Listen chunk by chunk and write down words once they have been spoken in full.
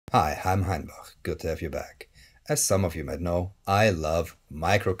Hi, I'm Heinbach. Good to have you back. As some of you might know, I love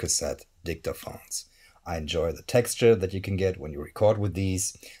microcassette dictaphones. I enjoy the texture that you can get when you record with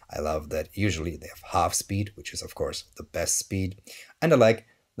these. I love that usually they have half speed, which is of course the best speed. And I like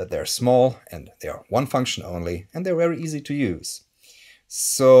that they're small and they are one function only and they're very easy to use.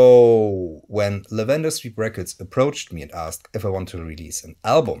 So when Lavender Sweep Records approached me and asked if I want to release an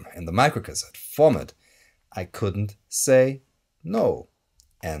album in the microcassette format, I couldn't say no.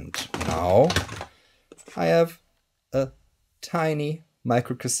 And now I have a tiny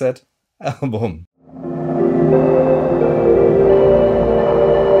microcassette album.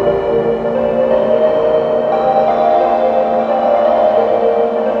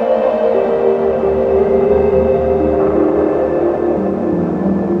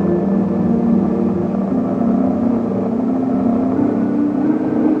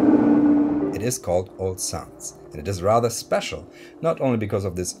 It is called Old Sounds, and it is rather special, not only because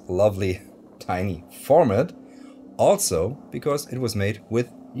of this lovely tiny format, also because it was made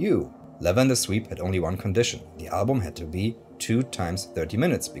with you. Lavender Sweep had only one condition. The album had to be 2 times 30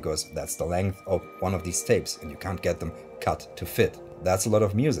 minutes, because that's the length of one of these tapes, and you can't get them cut to fit. That's a lot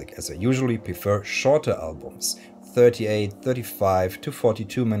of music, as I usually prefer shorter albums. 38, 35 to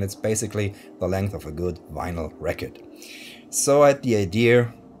 42 minutes, basically the length of a good vinyl record. So I had the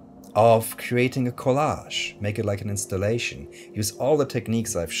idea of creating a collage, make it like an installation, use all the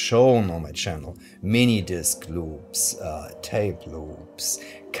techniques I've shown on my channel, mini disc loops, tape loops,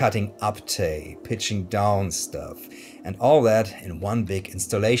 cutting up tape, pitching down stuff, and all that in one big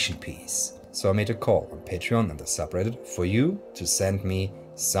installation piece. So I made a call on Patreon and the subreddit for you to send me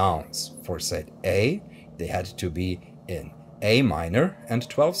sounds. For side A, they had to be in A minor and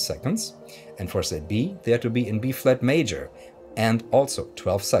 12 seconds, and for side B, they had to be in B flat major and also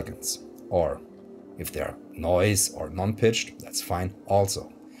 12 seconds. Or if they're noise or non-pitched, that's fine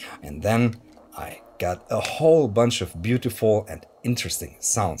also. And then I got a whole bunch of beautiful and interesting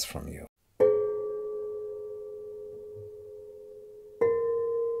sounds from you.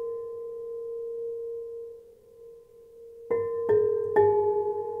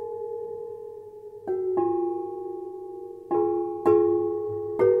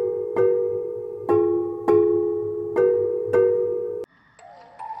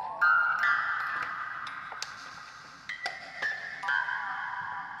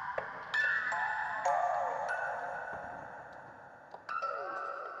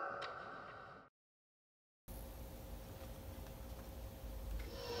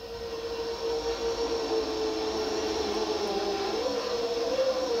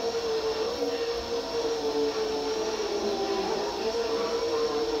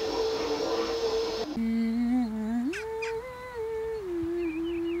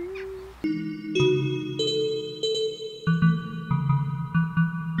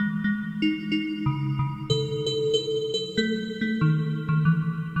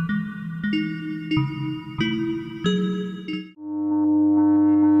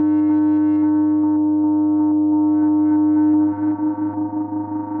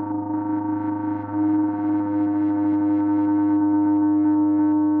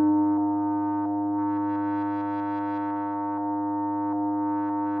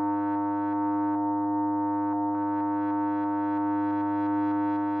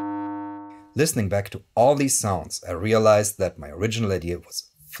 Listening back to all these sounds, I realized that my original idea was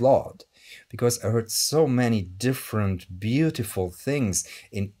flawed, because I heard so many different beautiful things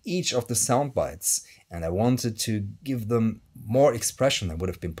in each of the sound bites, and I wanted to give them more expression than would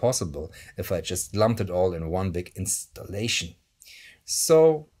have been possible if I just lumped it all in one big installation.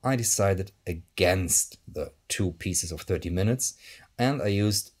 So I decided against the 2 pieces of 30 minutes, and I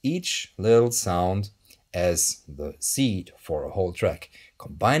used each little sound as the seed for a whole track,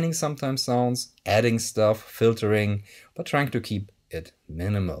 combining sometimes sounds, adding stuff, filtering, but trying to keep it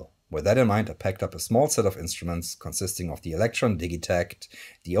minimal. With that in mind, I packed up a small set of instruments consisting of the Electron Digitakt,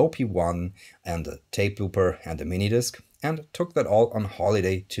 the OP1, and a tape looper and a mini disc, and took that all on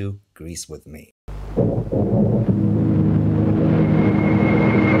holiday to Greece with me.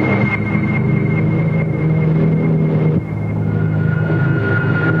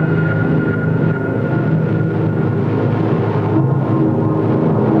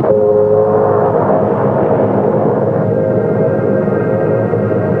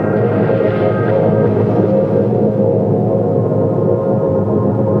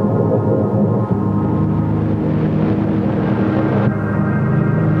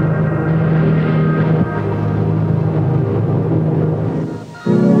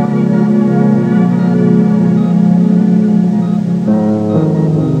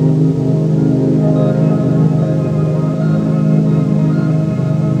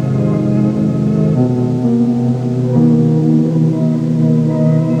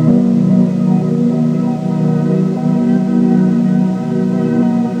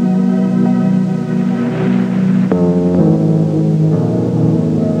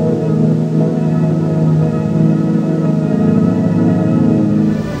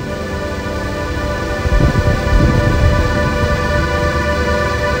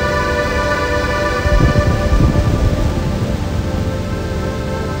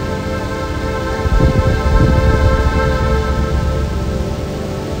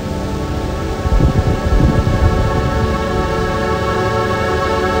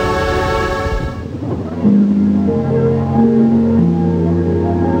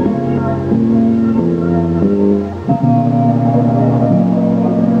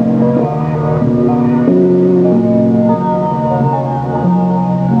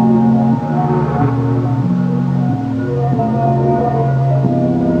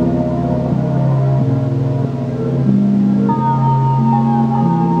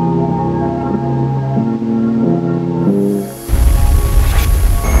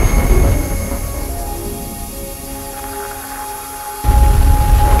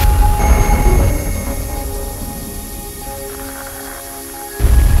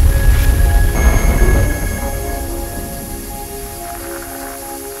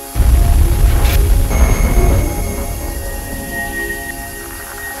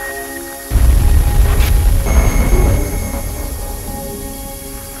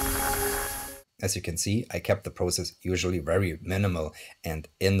 As you can see, I kept the process usually very minimal and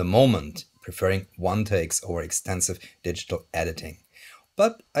in the moment, preferring one takes over extensive digital editing.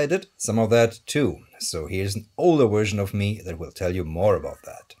 But I did some of that too, so here's an older version of me that will tell you more about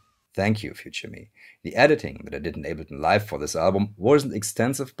that. Thank you, future me. The editing that I did in Ableton Live for this album wasn't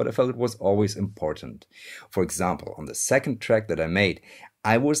extensive, but I felt it was always important. For example, on the second track that I made,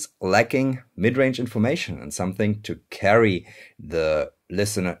 I was lacking mid-range information and something to carry the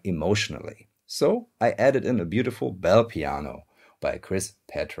listener emotionally. So I added in a beautiful bell piano by Chris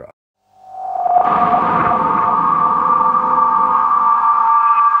Petra.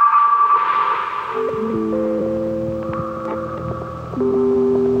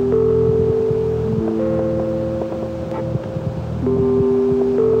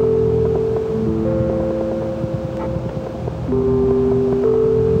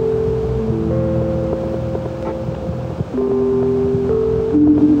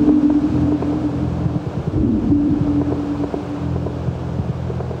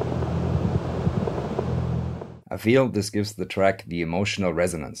 I feel this gives the track the emotional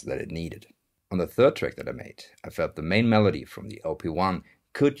resonance that it needed. On the third track that I made, I felt the main melody from the OP1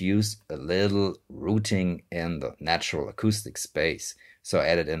 could use a little rooting in the natural acoustic space, so I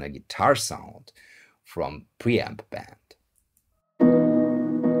added in a guitar sound from Preamp Band.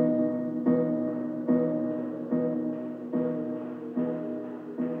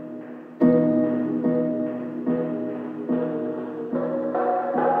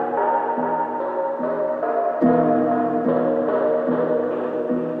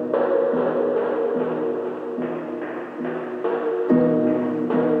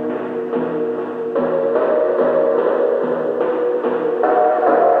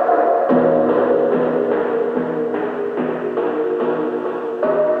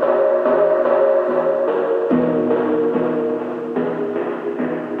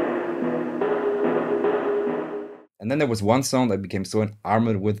 And then there was one sound I became so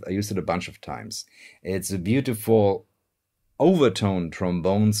enamored with, I used it a bunch of times. It's a beautiful overtone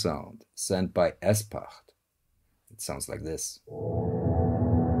trombone sound sent by Espacht. It sounds like this.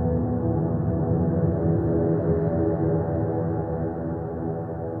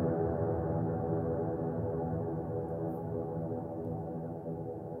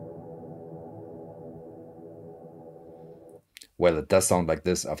 Well, it does sound like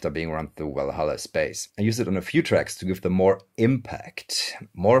this after being run through Valhalla space. I used it on a few tracks to give them more impact,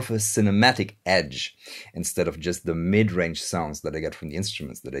 more of a cinematic edge, instead of just the mid-range sounds that I get from the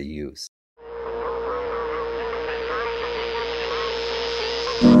instruments that I use.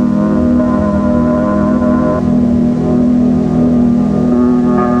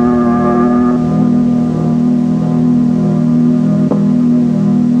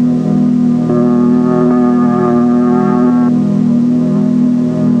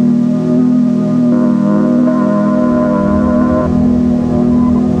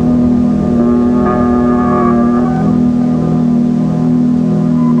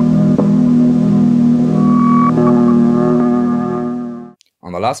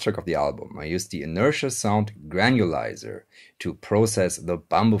 On the last track of the album, I used the Inertia Sound Granulizer to process the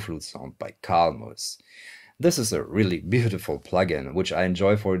bamboo flute sound by Kalmus. This is a really beautiful plugin, which I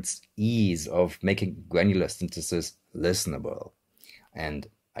enjoy for its ease of making granular synthesis listenable. And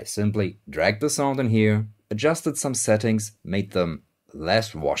I simply dragged the sound in here, adjusted some settings, made them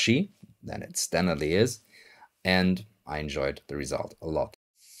less washy than it standardly is, and I enjoyed the result a lot.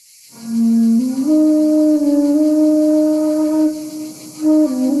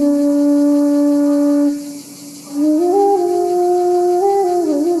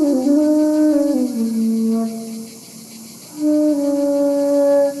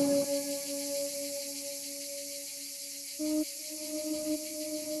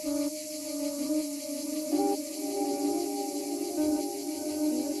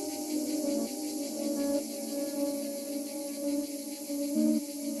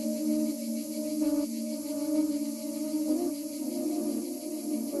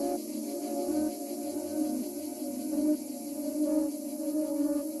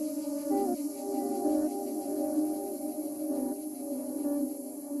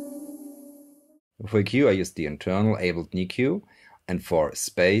 For EQ, I used the internal Ableton EQ, and for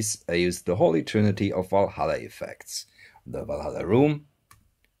space, I used the holy trinity of Valhalla effects: the Valhalla Room,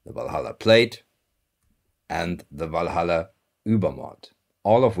 the Valhalla Plate, and the Valhalla Übermod.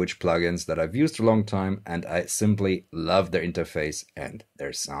 All of which plugins that I've used a long time, and I simply love their interface and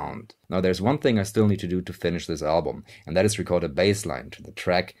their sound. Now there's one thing I still need to do to finish this album, and that is record a bass line to the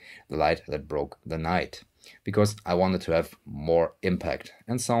track The Light That Broke the Night, because I wanted to have more impact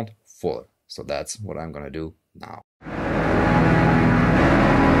and sound fuller. So that's what I'm gonna do now.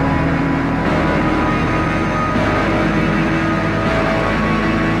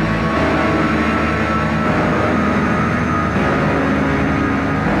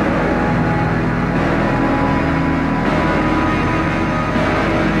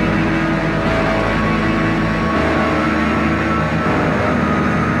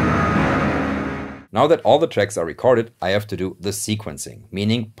 Now that all the tracks are recorded, I have to do the sequencing,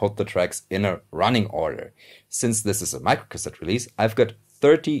 meaning put the tracks in a running order. Since this is a microcassette release, I've got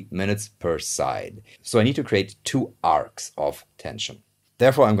 30 minutes per side. So I need to create 2 arcs of tension.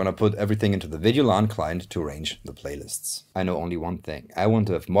 Therefore, I'm gonna put everything into the Videolan client to arrange the playlists. I know only one thing. I want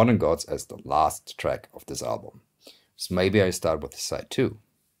to have Modern Gods as the last track of this album. So maybe I start with side 2.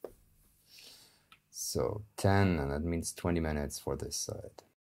 So 10, and that means 20 minutes for this side.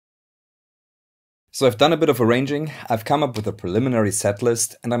 So I've done a bit of arranging, I've come up with a preliminary set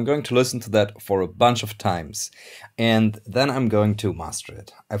list, and I'm going to listen to that for a bunch of times. And then I'm going to master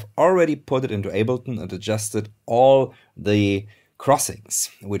it. I've already put it into Ableton and adjusted all the crossings,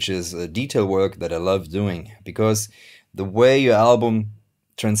 which is a detail work that I love doing, because the way your album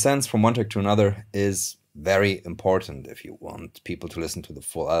transcends from one track to another is very important if you want people to listen to the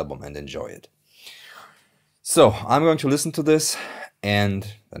full album and enjoy it. So I'm going to listen to this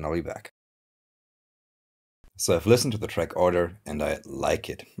and then I'll be back. So I've listened to the track order and I like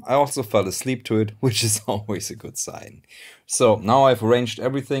it. I also fell asleep to it, which is always a good sign. So now I've arranged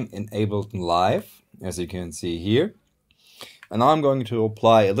everything in Ableton Live, as you can see here. And now I'm going to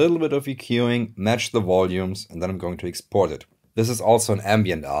apply a little bit of EQing, match the volumes, and then I'm going to export it. This is also an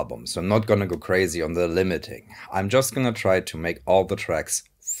ambient album, so I'm not going to go crazy on the limiting. I'm just going to try to make all the tracks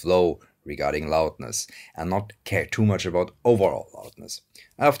flow regarding loudness and not care too much about overall loudness.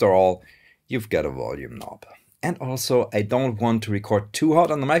 After all, you've got a volume knob. And also, I don't want to record too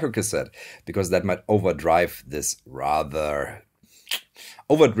hot on the microcassette, because that might overdrive this rather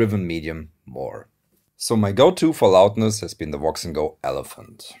overdriven medium more. So my go-to for loudness has been the Vox & Go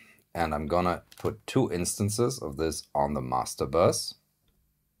Elephant. And I'm gonna put 2 instances of this on the master bus.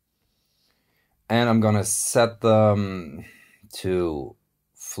 And I'm gonna set them to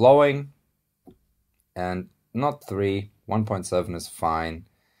flowing and not 3, 1.7 is fine.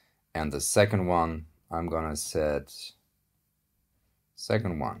 And the second one, I'm gonna set,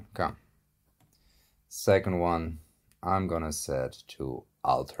 second one, I'm gonna set to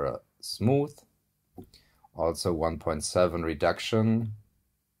ultra smooth. Also 1.7 reduction,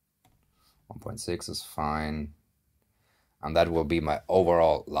 1.6 is fine. And that will be my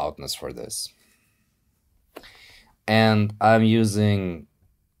overall loudness for this. And I'm using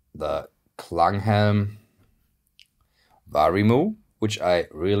the Klanghelm Varimu, which I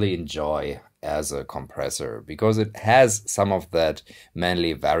really enjoy as a compressor because it has some of that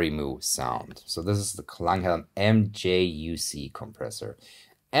manly Varimu sound. So this is the Klanghelm MJUC compressor.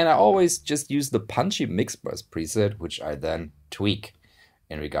 And I always just use the punchy mix bus preset, which I then tweak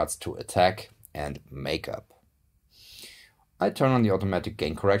in regards to attack and makeup. I turn on the automatic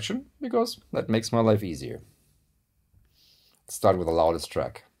gain correction because that makes my life easier. Let's start with the loudest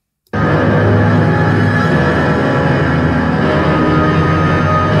track.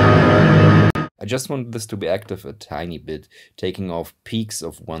 I just want this to be active a tiny bit, taking off peaks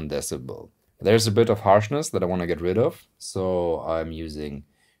of 1 decibel. There's a bit of harshness that I want to get rid of, so I'm using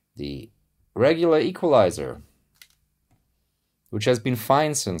the regular equalizer, which has been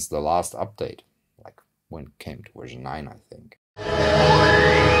fine since the last update, like when it came to version 9, I think.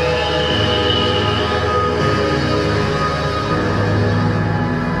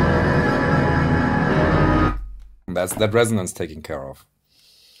 That's that resonance taken care of.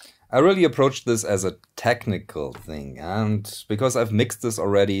 I really approached this as a technical thing, and because I've mixed this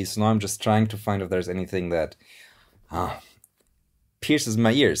already, so now I'm just trying to find if there's anything that pierces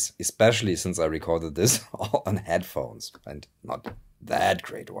my ears, especially since I recorded this all on headphones, and not that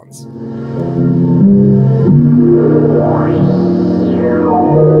great ones.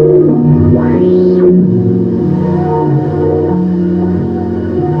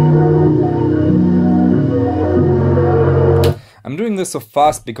 I'm doing this so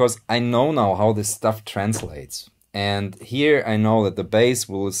fast because I know now how this stuff translates. And here I know that the bass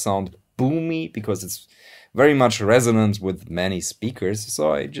will sound boomy because it's very much resonant with many speakers.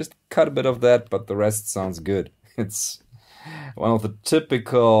 So I just cut a bit of that, but the rest sounds good. It's one of the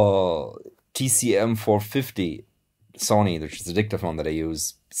typical TCM 450 Sony, which is the dictaphone that I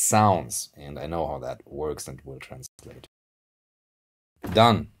use, sounds. And I know how that works and will translate.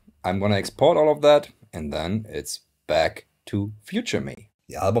 Done. I'm gonna export all of that and then it's back to future me.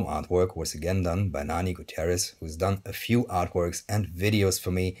 The album artwork was again done by Nani Gutierrez, who's done a few artworks and videos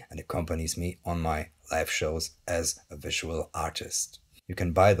for me and accompanies me on my live shows as a visual artist. You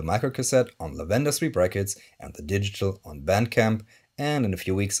can buy the microcassette on Lavender Street Records and the digital on Bandcamp, and in a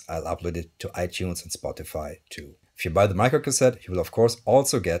few weeks I'll upload it to iTunes and Spotify too. If you buy the microcassette, you will of course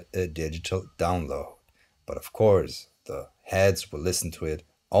also get a digital download. But of course, the heads will listen to it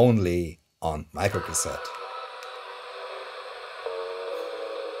only on microcassette.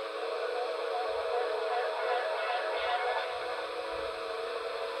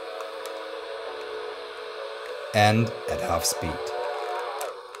 and at half speed.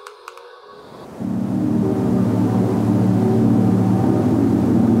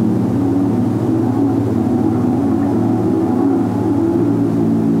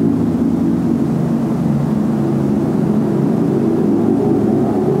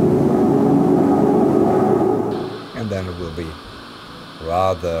 And then it will be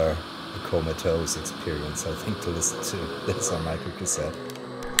rather a comatose experience, I think, to listen to this on microcassette.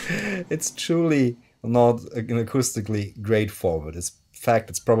 It's truly not an acoustically great format. In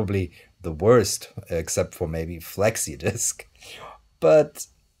fact, it's probably the worst, except for maybe Flexi Disc. But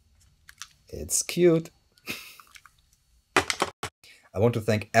it's cute. I want to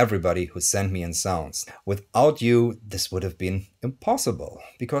thank everybody who sent me in sounds. Without you, this would have been impossible,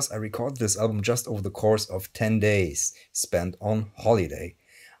 because I recorded this album just over the course of 10 days spent on holiday.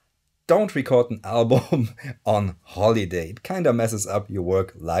 Don't record an album on holiday. It kinda messes up your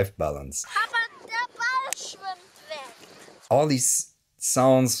work-life balance. All these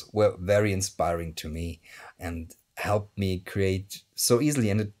sounds were very inspiring to me and helped me create so easily,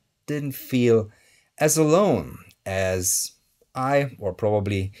 and it didn't feel as alone as I, or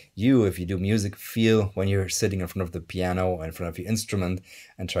probably you if you do music, feel when you're sitting in front of the piano or in front of your instrument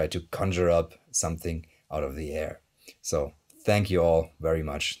and try to conjure up something out of the air. So thank you all very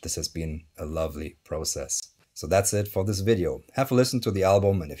much. This has been a lovely process. So that's it for this video. Have a listen to the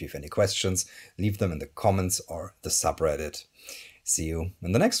album, and if you have any questions, leave them in the comments or the subreddit. See you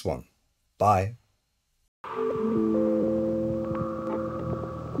in the next one. Bye.